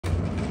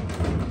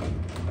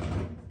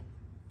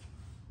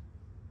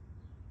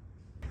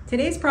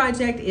Today's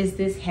project is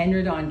this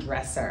Henredon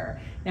dresser.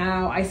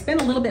 Now, I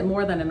spent a little bit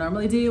more than I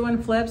normally do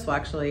on flips, well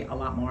actually a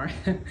lot more.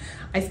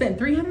 I spent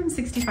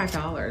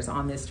 $365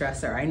 on this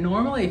dresser. I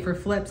normally, for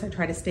flips, I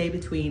try to stay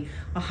between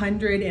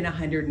 100 and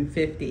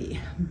 150,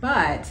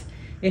 but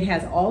it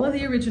has all of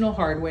the original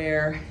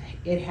hardware.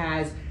 It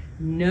has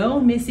no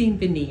missing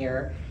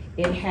veneer.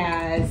 It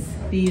has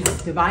these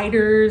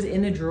dividers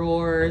in the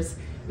drawers.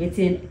 It's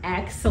in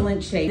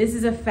excellent shape. This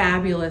is a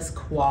fabulous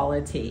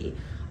quality.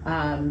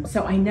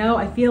 So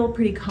I feel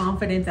pretty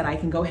confident that I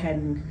can go ahead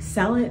and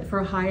sell it for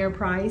a higher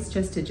price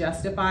just to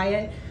justify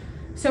it.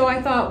 So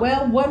I thought,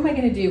 well, what am I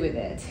gonna do with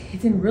it?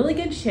 It's in really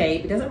good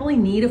shape. It doesn't really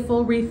need a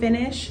full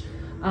refinish,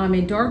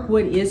 and dark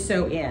wood is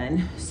so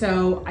in.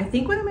 So I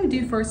think what I'm gonna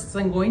do first is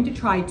I'm going to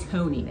try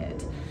toning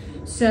it.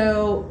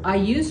 So I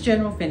use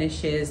General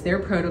Finishes, their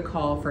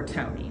protocol for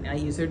toning. I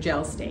use their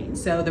gel stain.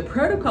 So the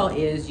protocol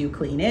is you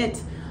clean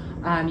it,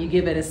 you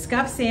give it a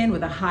scuff sand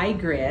with a high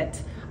grit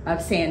of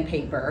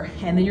sandpaper,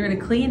 and then you're going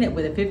to clean it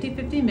with a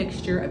 50-50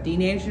 mixture of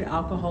denatured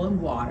alcohol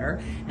and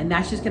water, and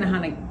that's just going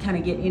to kind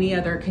of get any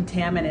other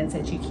contaminants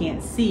that you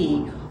can't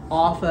see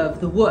off of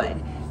the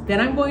wood.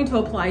 Then I'm going to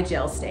apply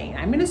gel stain.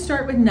 I'm going to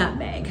start with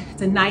nutmeg.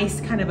 It's a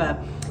nice kind of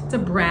it's a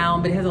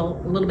brown, but it has a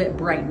little bit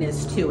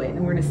brightness to it,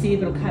 and we're going to see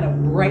if it'll kind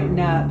of brighten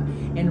up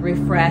and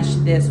refresh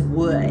this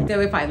wood.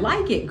 So if I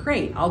like it,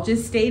 great, I'll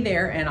just stay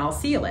there and I'll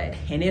seal it.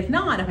 And if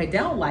not, if I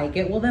don't like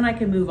it, well then I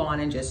can move on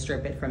and just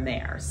strip it from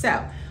there.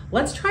 So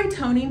let's try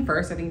toning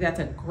first. I think that's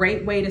a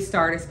great way to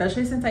start,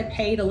 especially since I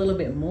paid a little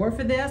bit more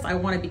for this. I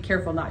want to be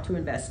careful not to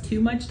invest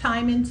too much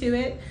time into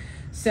it.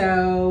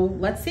 So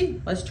let's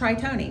see, let's try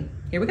toning.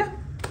 Here we go.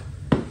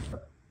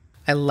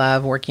 I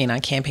love working on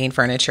campaign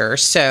furniture.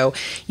 So,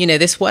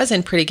 this was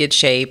in pretty good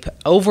shape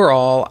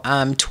overall.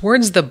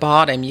 Towards the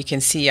bottom, you can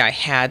see I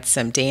had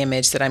some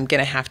damage that I'm going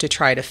to have to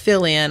try to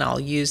fill in. I'll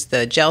use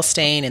the gel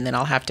stain, and then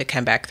I'll have to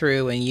come back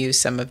through and use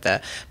some of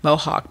the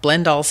Mohawk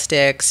blendal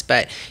sticks.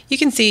 But you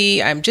can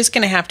see I'm just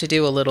going to have to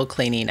do a little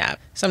cleaning up.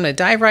 So I'm going to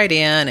dive right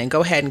in and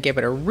go ahead and give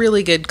it a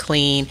really good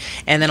clean,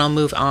 and then I'll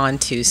move on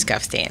to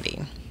scuff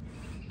sanding.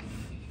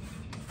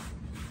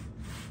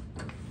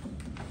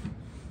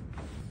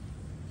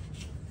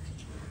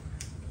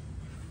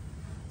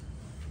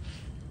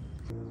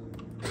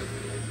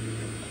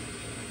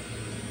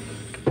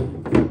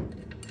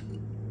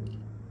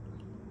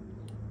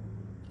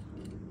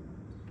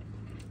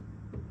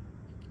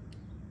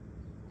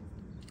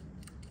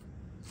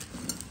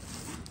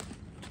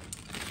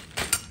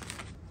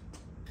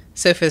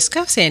 So for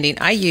scuff sanding,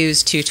 I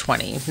use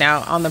 220.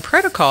 Now on the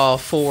protocol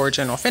for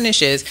General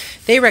Finishes,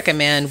 they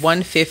recommend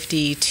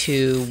 150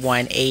 to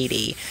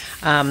 180.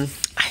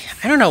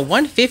 I don't know,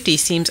 150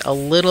 seems a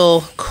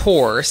little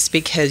coarse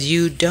because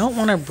you don't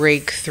want to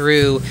break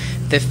through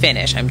the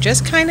finish. I'm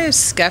just kind of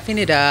scuffing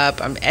it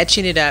up. I'm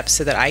etching it up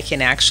so that I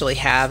can actually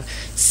have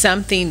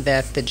something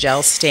that the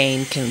gel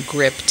stain can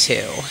grip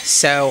to.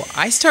 So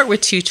I start with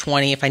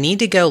 220. If I need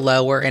to go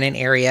lower in an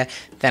area,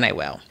 then I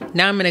will.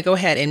 Now I'm going to go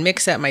ahead and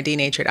mix up my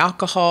denatured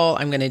alcohol.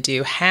 I'm going to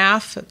do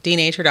half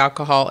denatured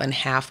alcohol and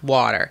half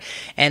water.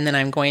 And then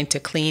I'm going to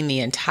clean the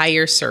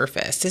entire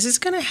surface. This is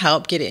going to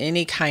help get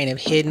any kind of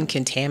hidden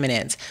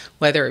contaminants,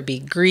 whether it be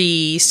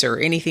grease or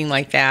anything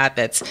like that,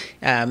 that's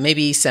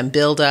maybe some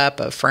buildup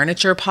of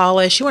furniture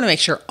polish. You want to make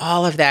sure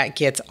all of that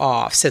gets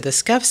off. So the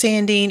scuff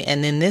sanding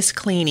and then this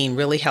cleaning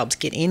really helps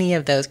get any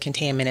of those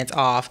contaminants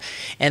off.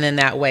 And then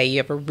that way you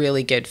have a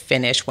really good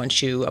finish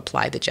once you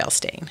apply the gel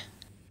stain.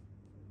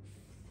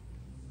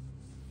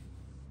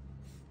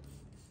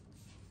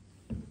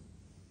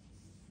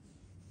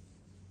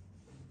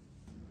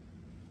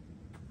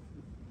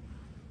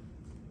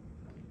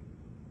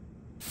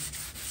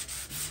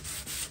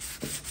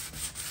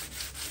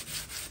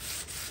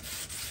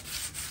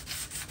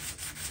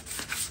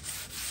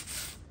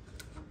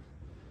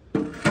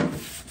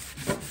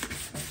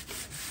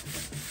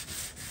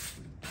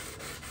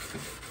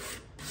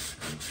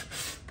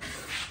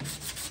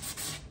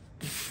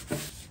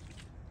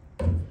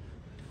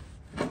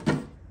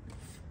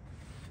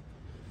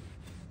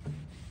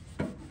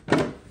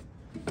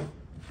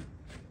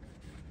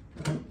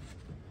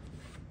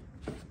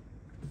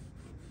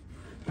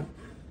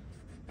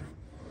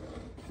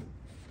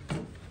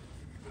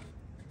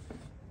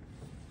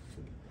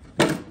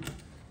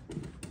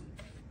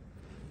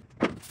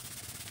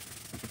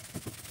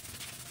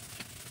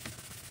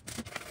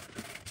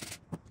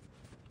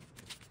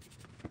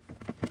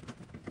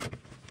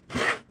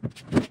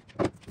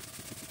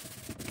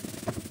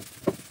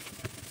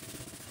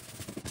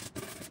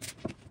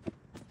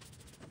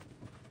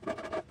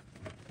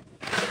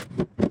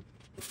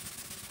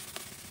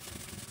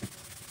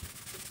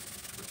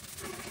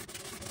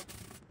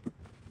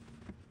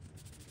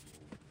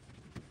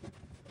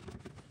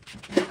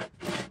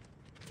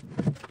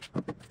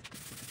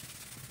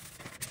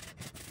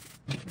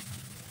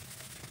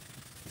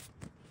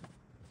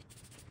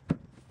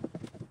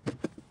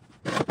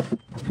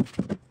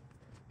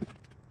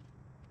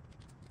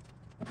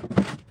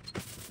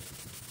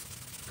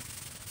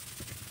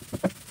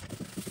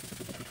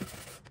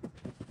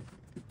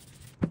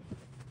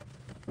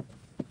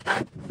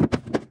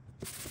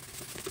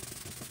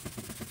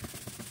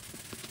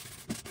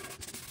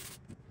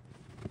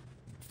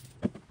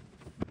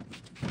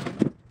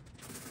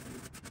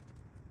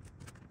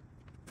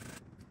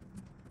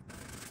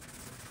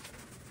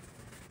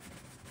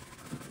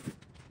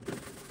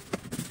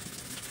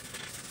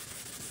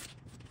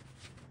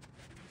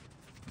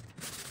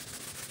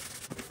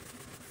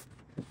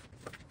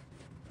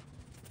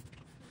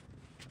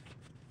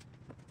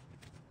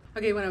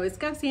 Okay, when I was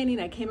scuff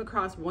sanding, I came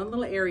across one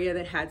little area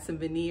that had some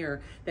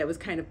veneer that was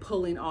kind of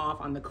pulling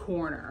off on the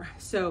corner.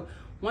 So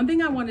one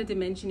thing I wanted to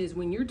mention is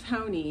when you're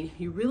toning,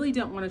 you really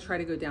don't want to try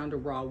to go down to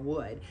raw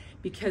wood,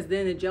 because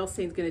then the gel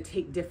stain is going to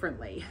take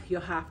differently. You'll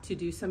have to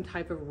do some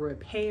type of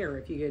repair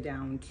if you go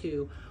down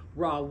to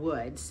raw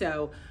wood.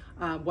 So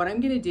what I'm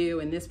going to do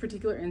in this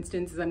particular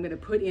instance is I'm going to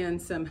put in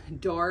some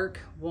dark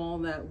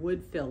walnut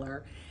wood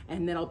filler,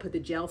 and then I'll put the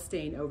gel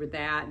stain over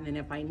that. And then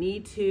if I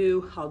need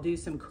to, I'll do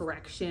some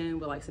correction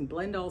with like some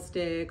blendal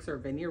sticks or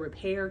veneer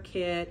repair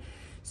kit.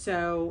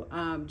 So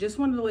just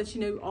wanted to let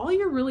you know, all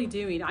you're really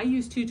doing, I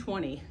use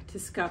 220 to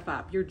scuff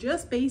up. You're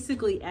just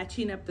basically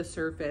etching up the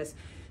surface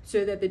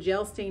so that the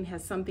gel stain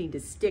has something to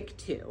stick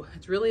to.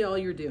 It's really all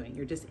you're doing.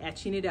 You're just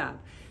etching it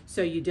up.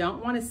 So you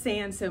don't want to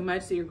sand so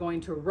much that you're going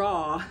to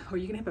raw, or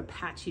you're gonna have a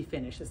patchy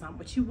finish. That's not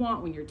what you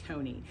want when you're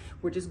toning.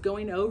 We're just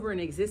going over an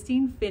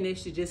existing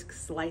finish to just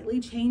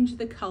slightly change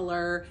the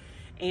color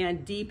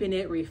and deepen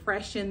it,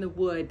 refreshen the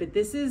wood. But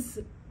this is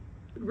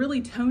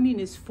really, toning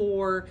is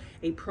for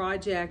a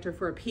project or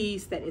for a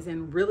piece that is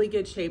in really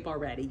good shape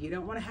already. You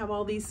don't want to have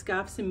all these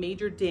scuffs and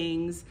major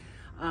dings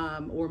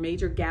or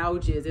major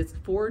gouges. It's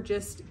for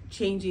just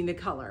changing the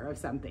color of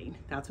something.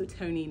 That's what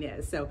toning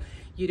is. So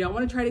you don't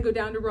want to try to go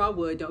down to raw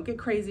wood. Don't get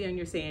crazy on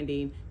your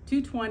sanding.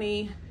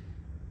 220.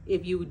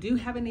 If you do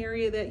have an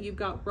area that you've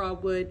got raw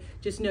wood,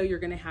 just know you're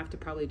going to have to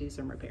probably do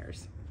some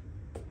repairs.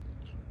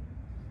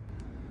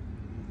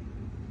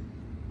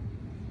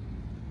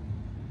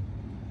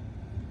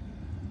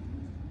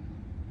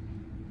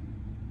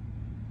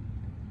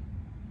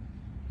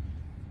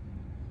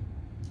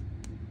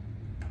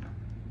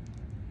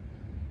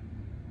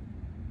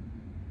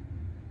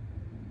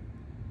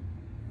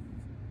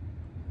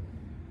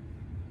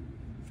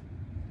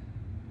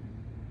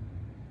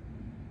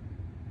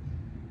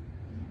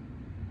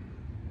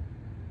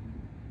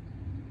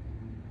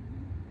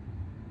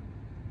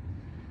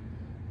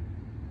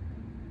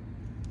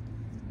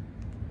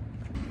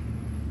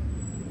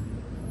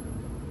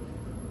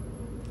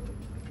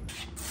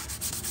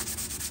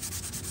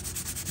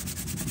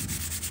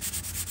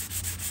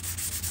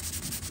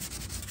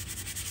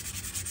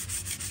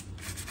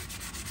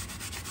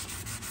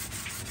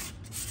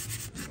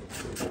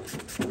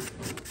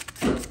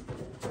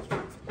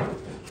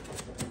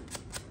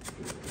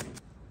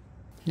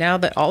 Now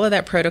that all of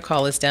that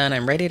protocol is done,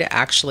 I'm ready to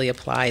actually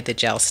apply the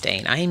gel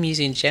stain. I am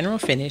using General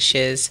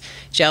Finishes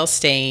gel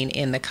stain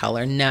in the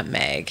color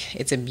Nutmeg.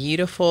 It's a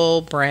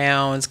beautiful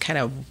brown. It's kind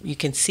of, you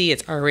can see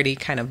it's already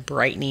kind of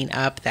brightening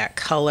up that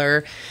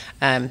color.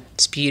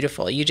 It's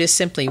beautiful. You just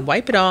simply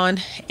wipe it on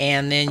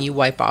and then you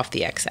wipe off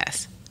the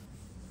excess.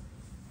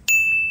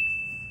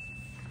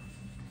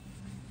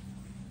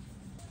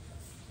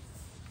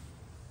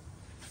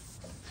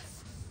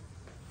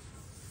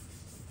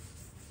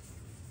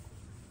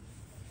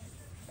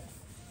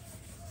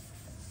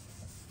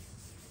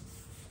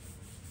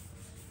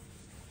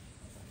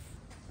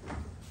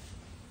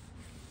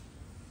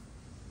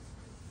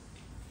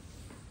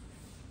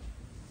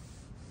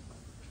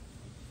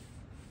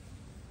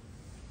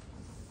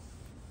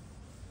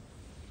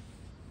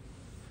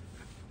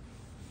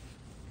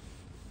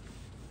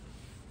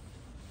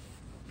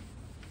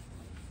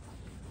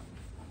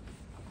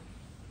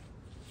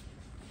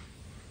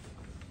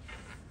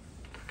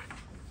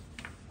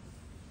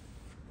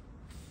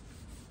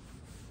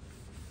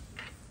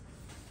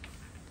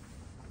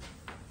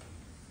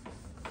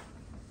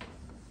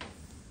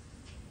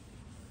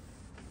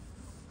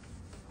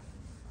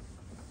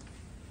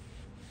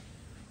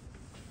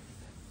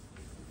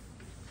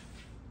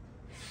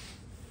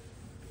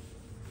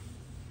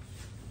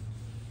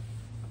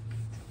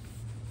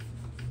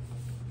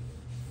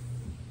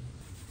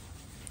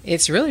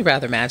 It's really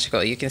rather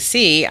magical. You can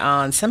see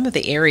on some of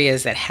the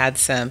areas that had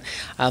some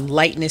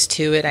lightness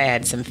to it, I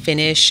had some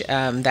finish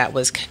that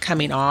was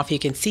coming off. You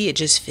can see it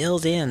just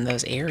filled in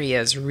those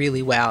areas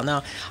really well.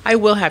 Now, I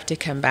will have to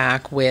come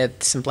back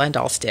with some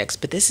blendal sticks,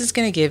 but this is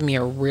going to give me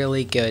a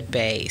really good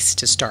base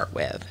to start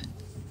with.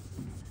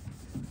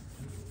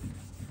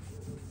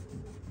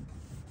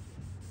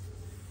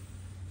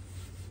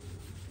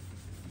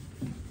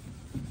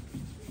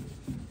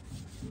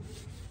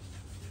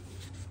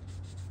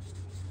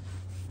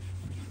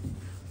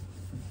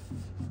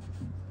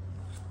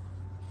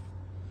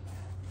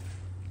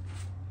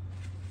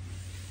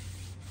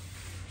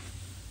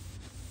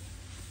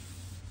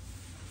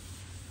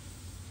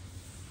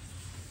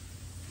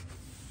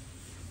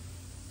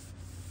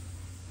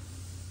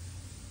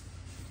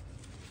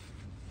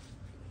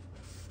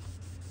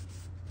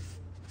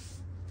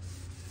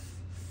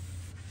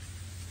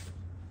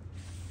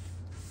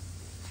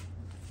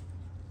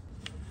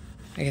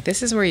 Okay,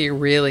 this is where you're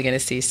really going to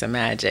see some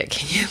magic.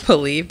 Can you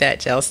believe that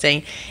gel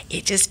stain?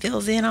 It just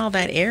fills in all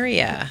that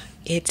area.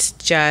 It's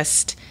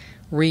just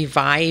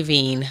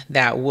reviving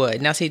that wood.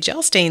 Now see,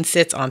 gel stain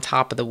sits on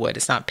top of the wood.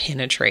 It's not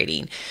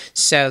penetrating.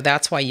 So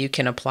that's why you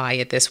can apply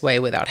it this way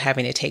without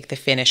having to take the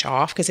finish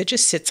off, because it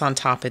just sits on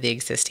top of the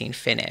existing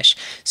finish.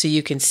 So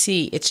you can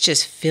see it's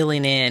just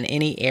filling in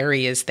any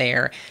areas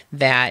there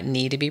that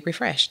need to be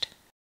refreshed.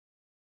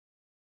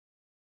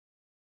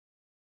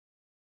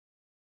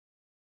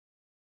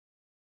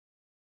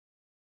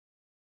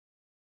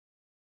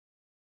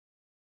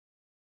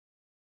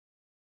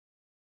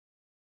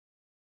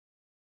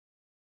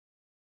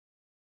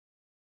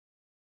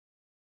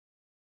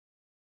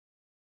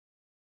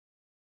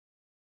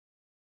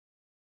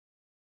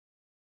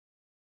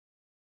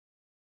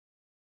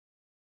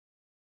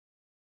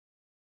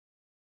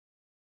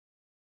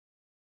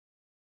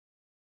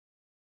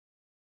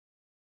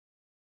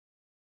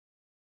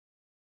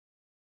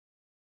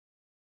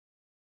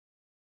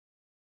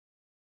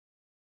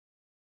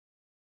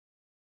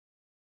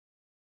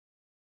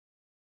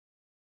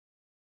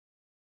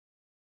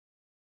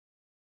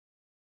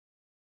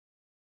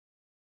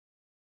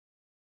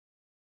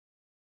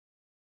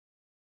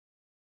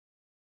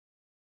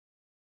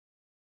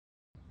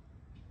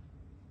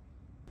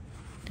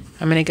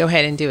 I'm going to go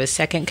ahead and do a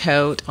second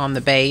coat on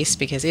the base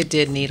because it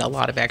did need a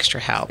lot of extra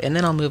help. And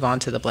then I'll move on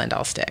to the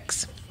blendal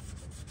sticks.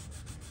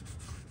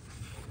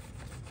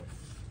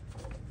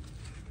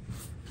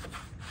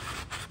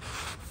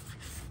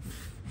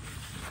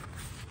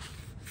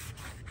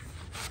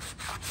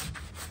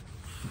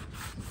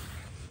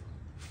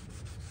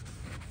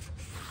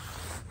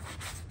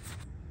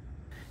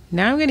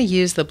 Now I'm going to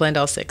use the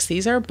blendal sticks.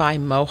 These are by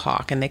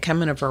Mohawk and they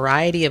come in a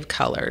variety of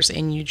colors,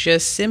 and you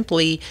just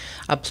simply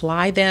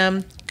apply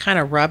them, kind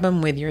of rub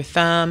them with your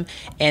thumb,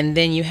 and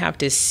then you have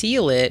to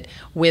seal it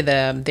with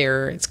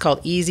it's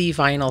called Easy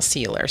Vinyl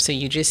Sealer. So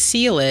you just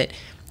seal it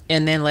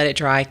and then let it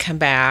dry, come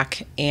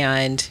back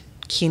and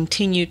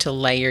continue to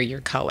layer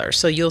your color.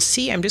 So you'll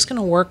see I'm just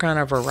going to work on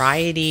a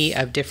variety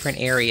of different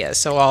areas.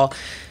 So I'll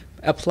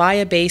apply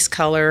a base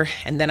color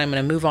and then I'm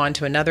going to move on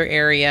to another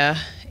area,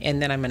 and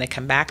then I'm going to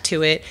come back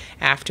to it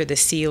after the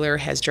sealer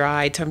has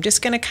dried. So I'm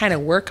just going to kind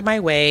of work my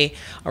way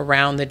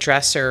around the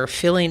dresser,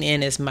 filling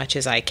in as much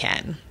as I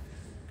can.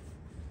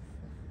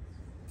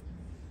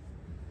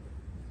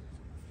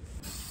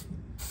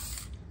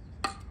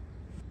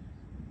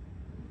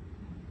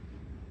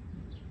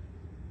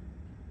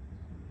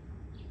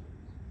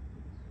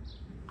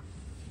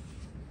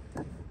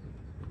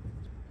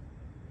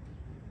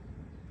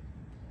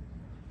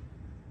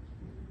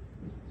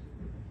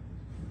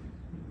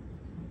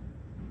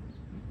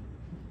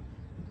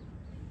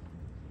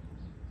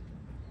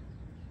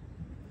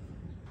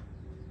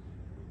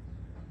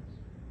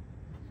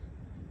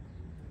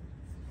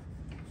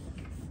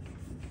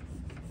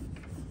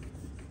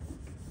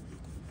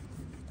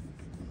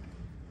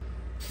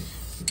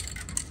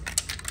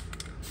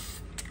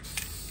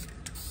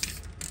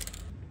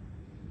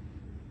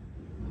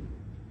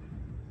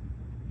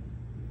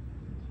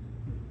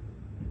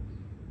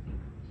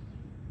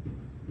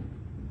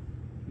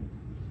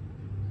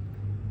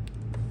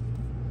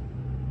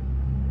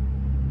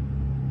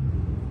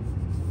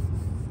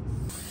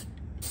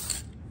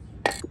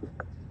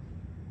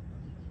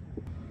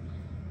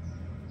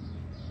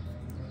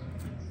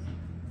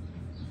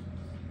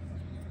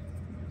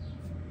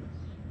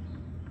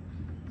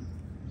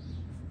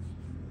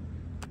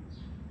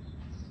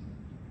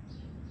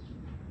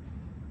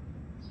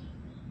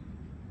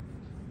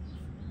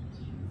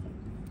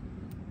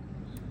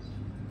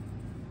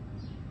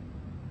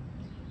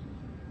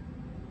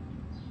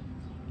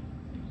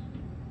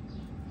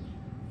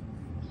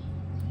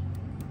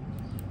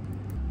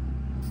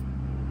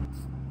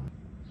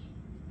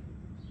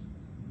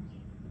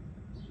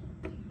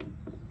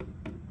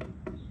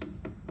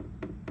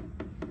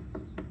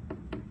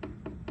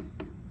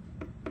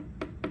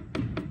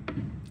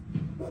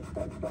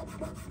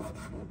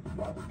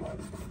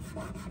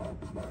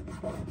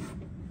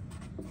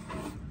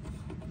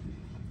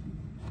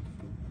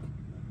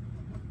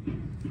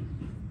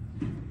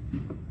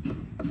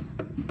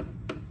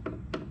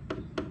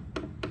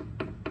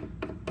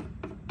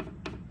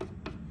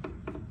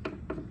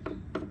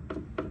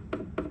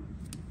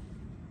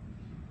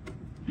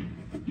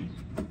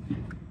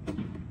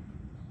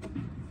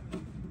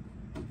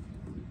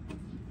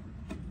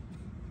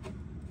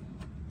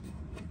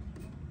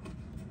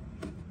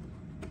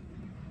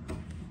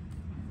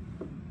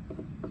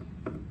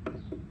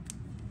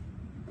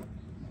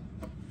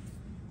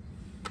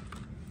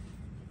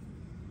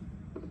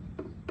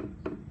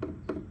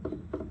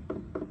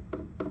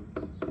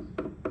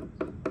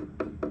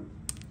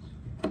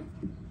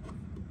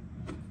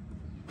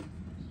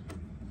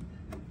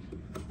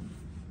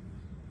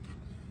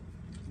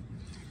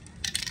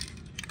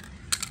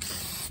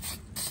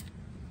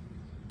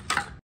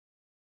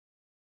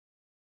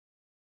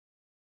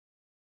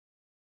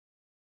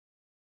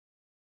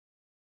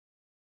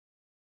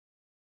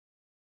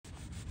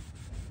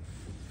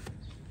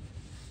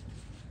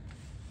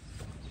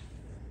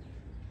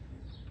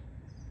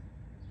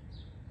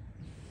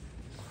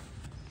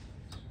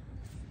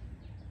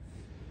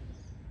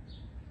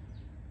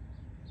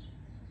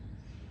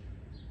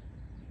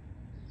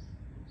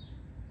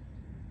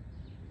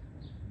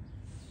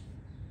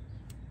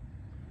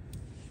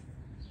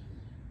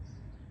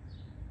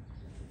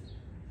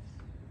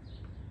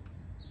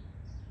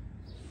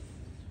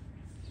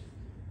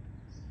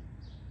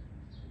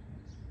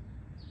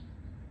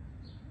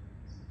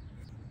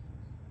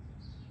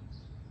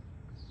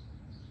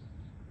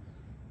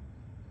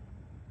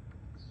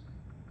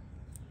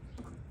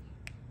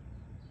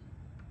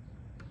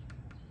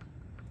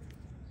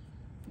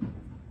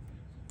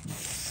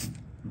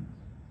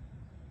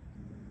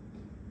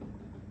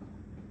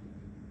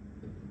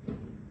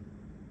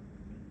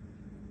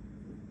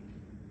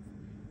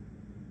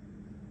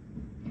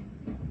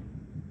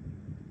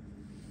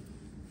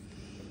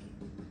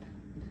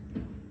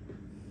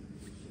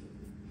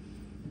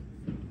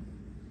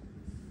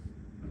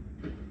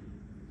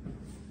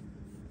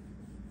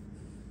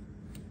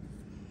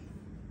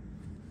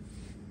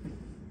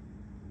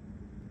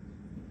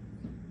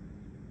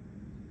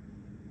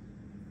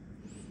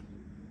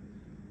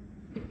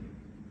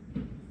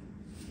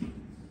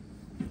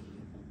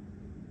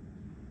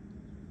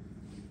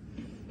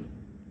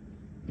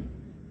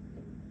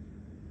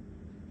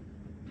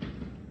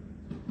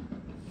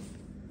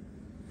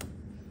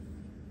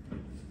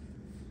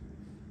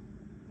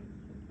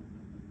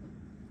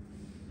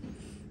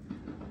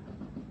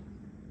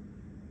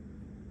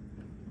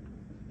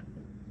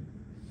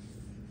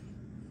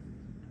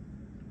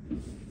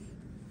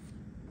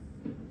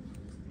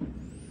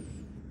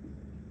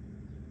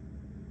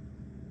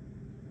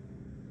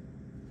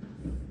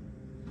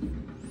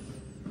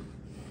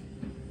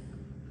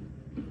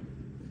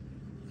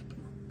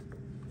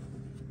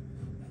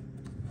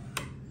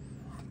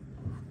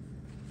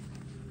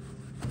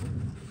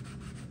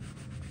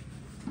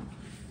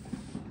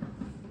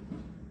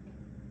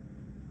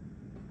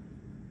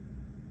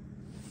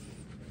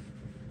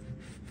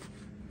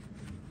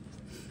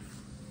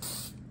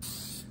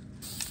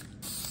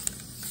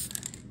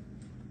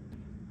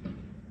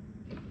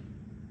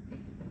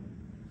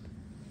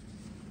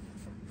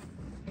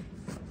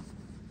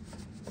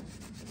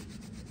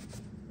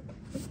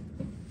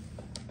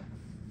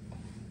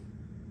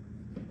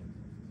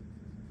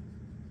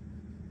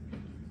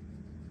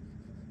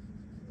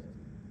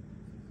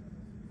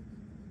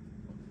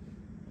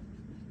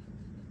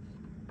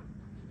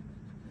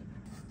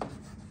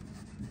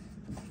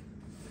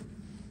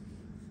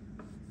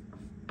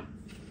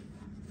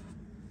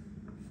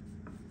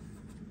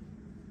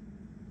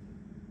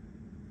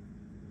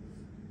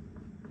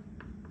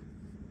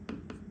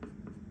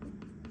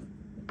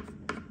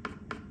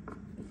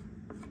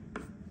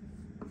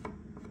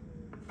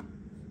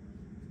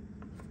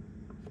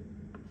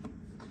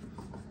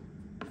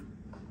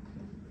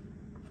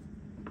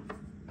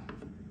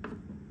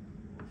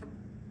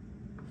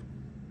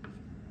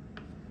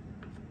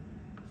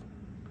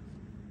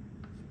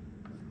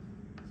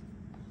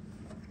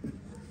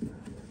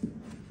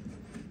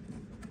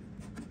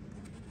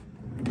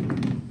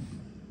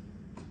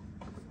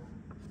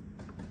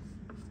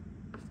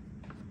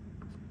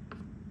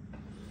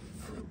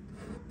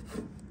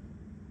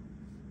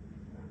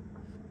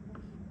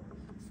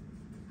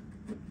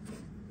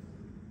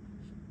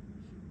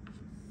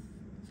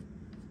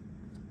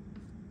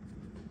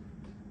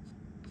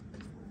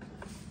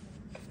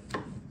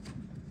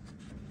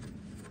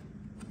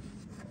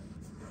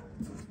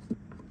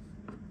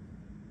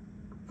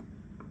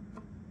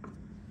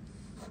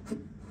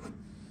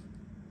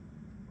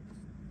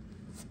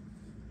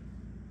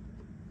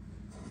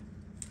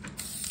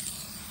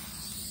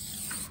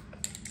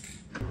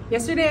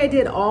 Yesterday I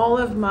did all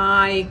of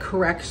my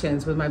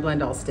corrections with my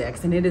blendal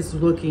sticks and it is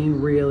looking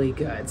really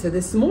good. So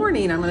this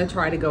morning I'm gonna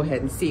try to go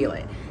ahead and seal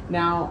it.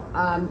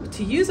 Now,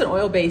 to use an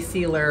oil-based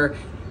sealer,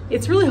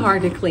 it's really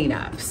hard to clean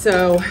up.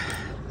 So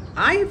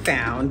I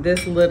found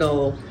this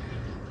little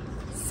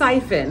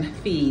siphon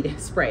feed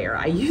sprayer.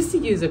 I used to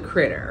use a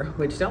Critter,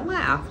 which don't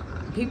laugh,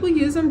 people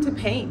use them to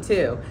paint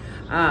too.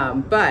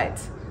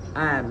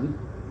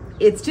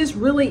 It's just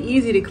really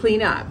easy to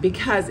clean up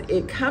because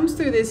it comes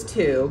through this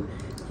tube.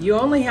 You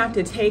only have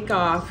to take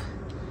off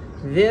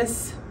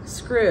this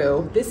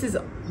screw. This is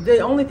the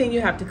only thing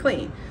you have to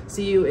clean.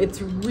 So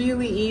it's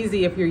really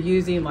easy if you're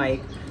using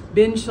like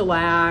bin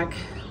shellac,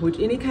 which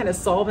any kind of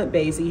solvent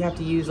base that you have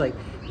to use like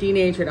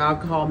denatured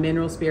alcohol,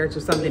 mineral spirits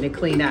or something to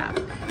clean up.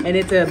 And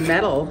it's a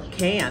metal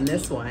can,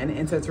 this one,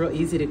 and so it's real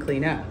easy to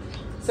clean up.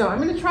 So I'm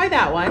gonna try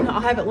that one.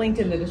 I'll have it linked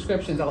in the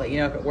descriptions. I'll let you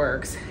know if it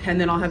works. And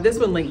then I'll have this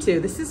one linked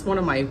too. This is one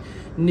of my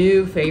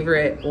new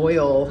favorite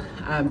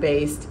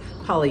oil-based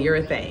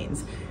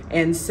polyurethanes.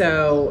 And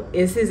so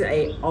this is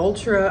a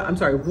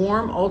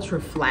warm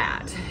ultra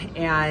flat,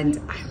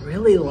 and I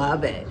really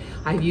love it.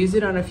 I've used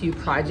it on a few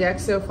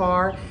projects so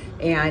far,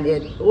 and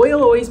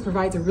oil always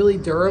provides a really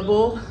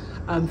durable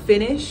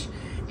finish,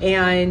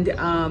 and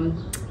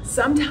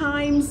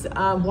sometimes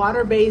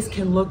water-based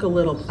can look a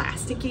little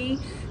plasticky,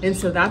 and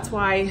so that's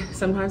why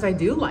sometimes I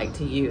do like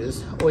to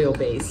use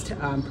oil-based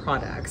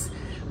products.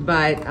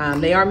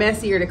 But they are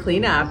messier to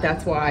clean up.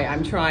 That's why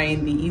I'm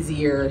trying the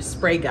easier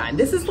spray gun.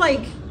 This is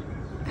like,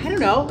 I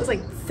don't know, it was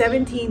like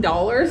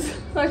 $17.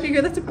 So I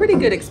figure that's a pretty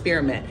good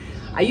experiment.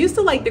 I used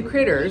to like the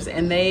Critters,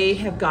 and they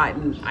have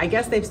gotten, I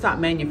guess they've stopped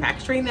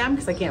manufacturing them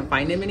because I can't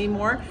find them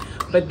anymore.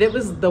 But that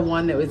was the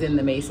one that was in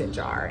the mason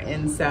jar.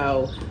 And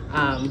so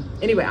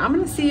anyway, I'm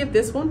gonna see if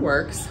this one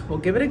works. We'll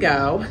give it a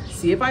go,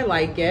 see if I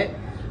like it.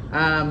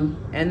 And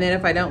then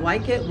if I don't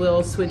like it,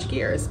 we'll switch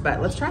gears,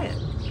 but let's try it.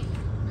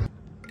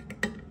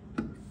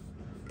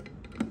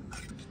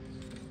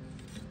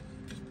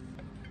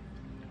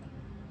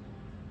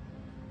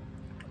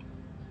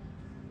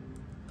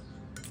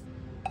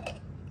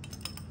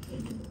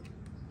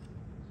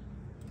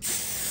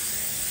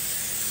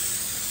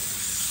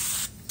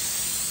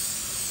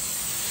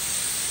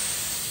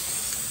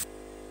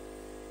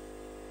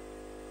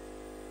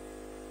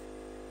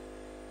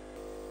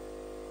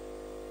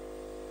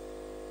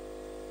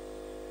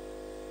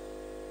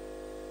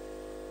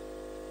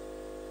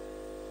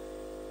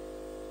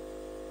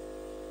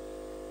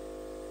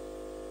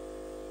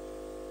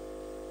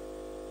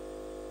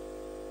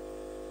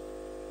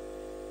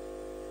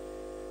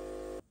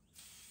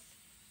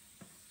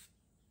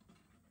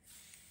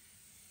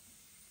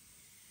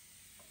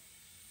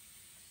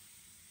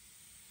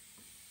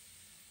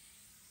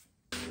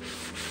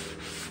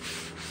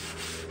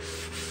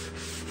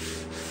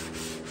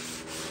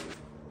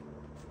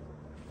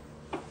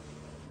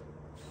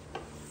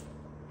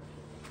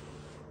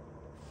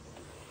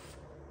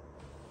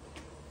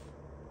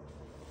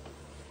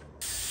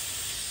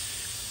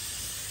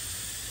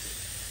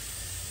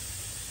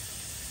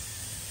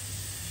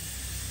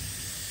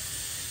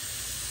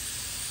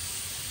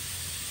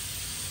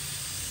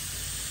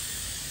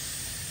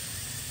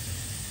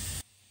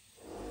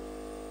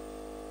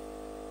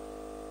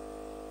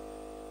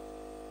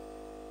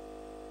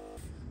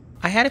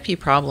 I had a few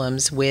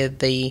problems with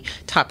the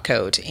top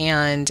coat,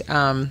 and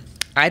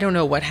I don't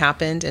know what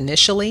happened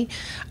initially.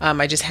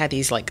 I just had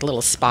these like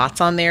little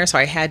spots on there, so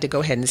I had to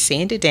go ahead and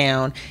sand it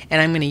down,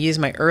 and I'm going to use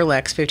my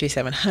Erlex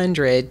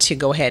 5700 to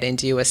go ahead and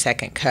do a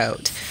second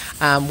coat.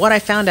 What I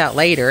found out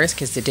later, is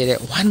because I did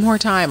it one more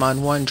time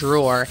on one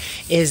drawer,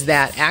 is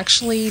that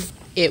actually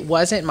it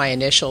wasn't my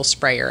initial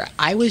sprayer.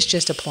 I was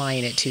just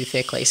applying it too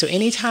thickly. So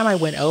anytime I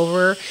went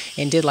over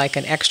and did like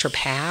an extra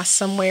pass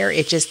somewhere,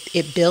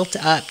 it built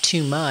up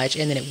too much,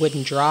 and then it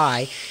wouldn't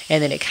dry,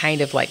 and then it kind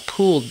of like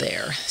pooled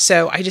there.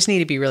 So I just need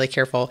to be really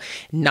careful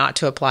not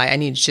to apply. I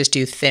need to just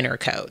do thinner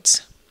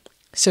coats.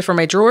 So for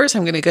my drawers,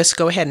 I'm going to just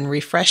go ahead and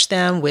refresh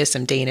them with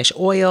some Danish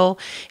oil.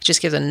 It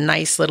just gives a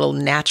nice little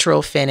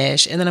natural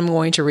finish. And then I'm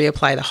going to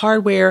reapply the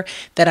hardware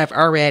that I've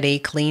already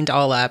cleaned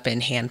all up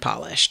and hand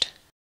polished.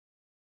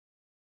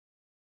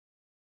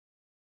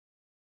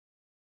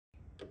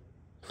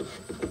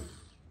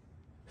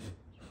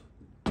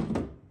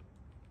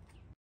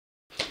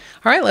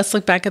 All right, let's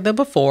look back at the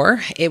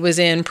before. It was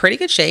in pretty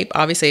good shape.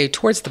 Obviously,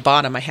 towards the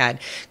bottom, I had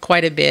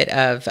quite a bit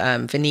of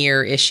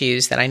veneer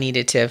issues that I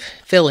needed to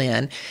fill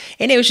in,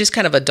 and it was just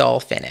kind of a dull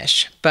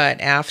finish. But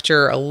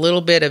after a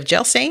little bit of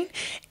gel stain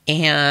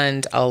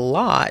and a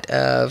lot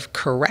of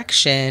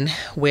correction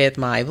with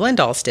my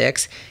blendal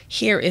sticks,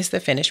 here is the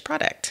finished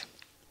product.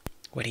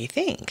 What do you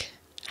think?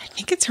 I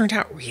think it turned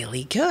out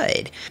really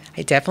good.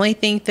 I definitely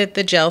think that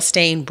the gel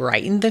stain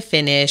brightened the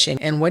finish.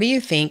 And what do you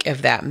think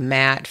of that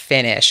matte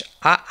finish?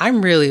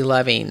 I'm really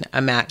loving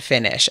a matte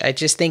finish. I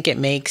just think it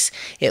makes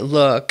it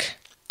look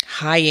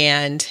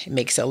high-end. It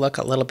makes it look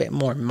a little bit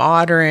more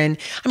modern.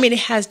 I mean, it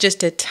has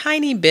just a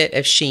tiny bit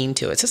of sheen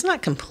to it. So it's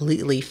not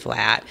completely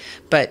flat,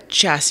 but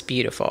just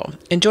beautiful.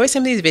 Enjoy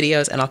some of these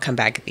videos, and I'll come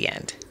back at the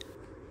end.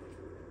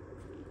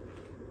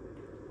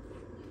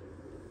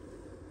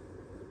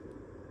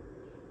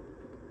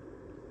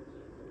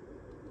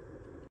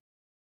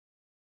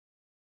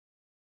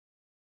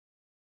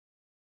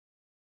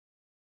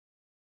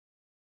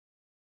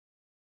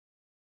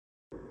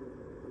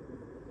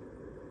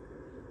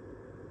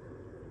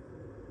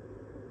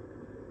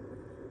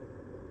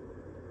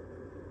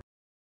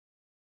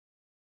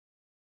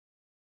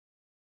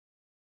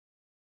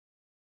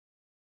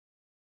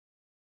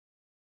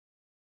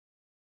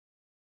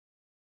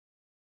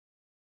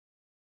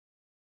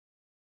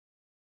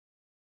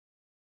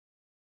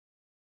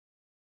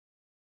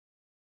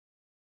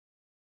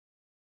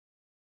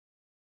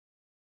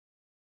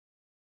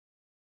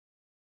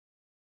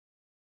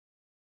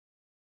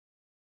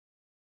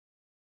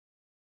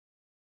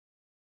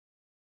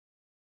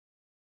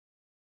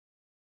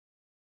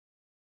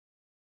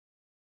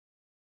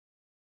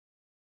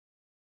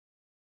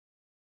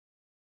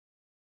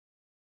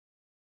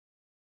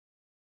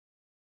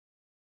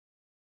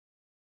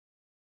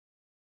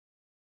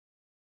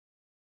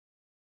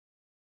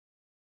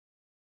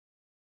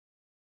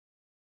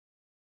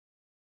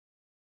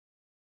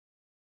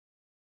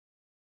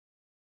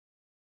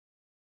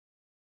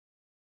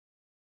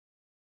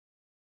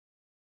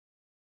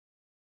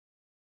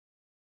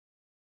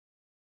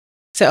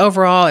 So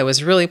overall, I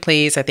was really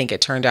pleased. I think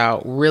it turned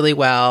out really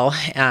well.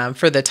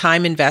 For the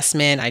time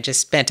investment, I just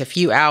spent a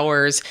few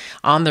hours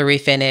on the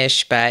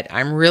refinish, but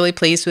I'm really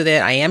pleased with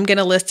it. I am going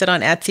to list it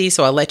on Etsy,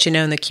 so I'll let you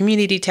know in the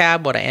community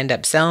tab what I end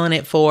up selling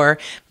it for.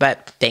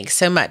 But thanks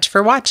so much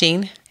for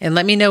watching, and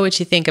let me know what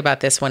you think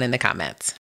about this one in the comments.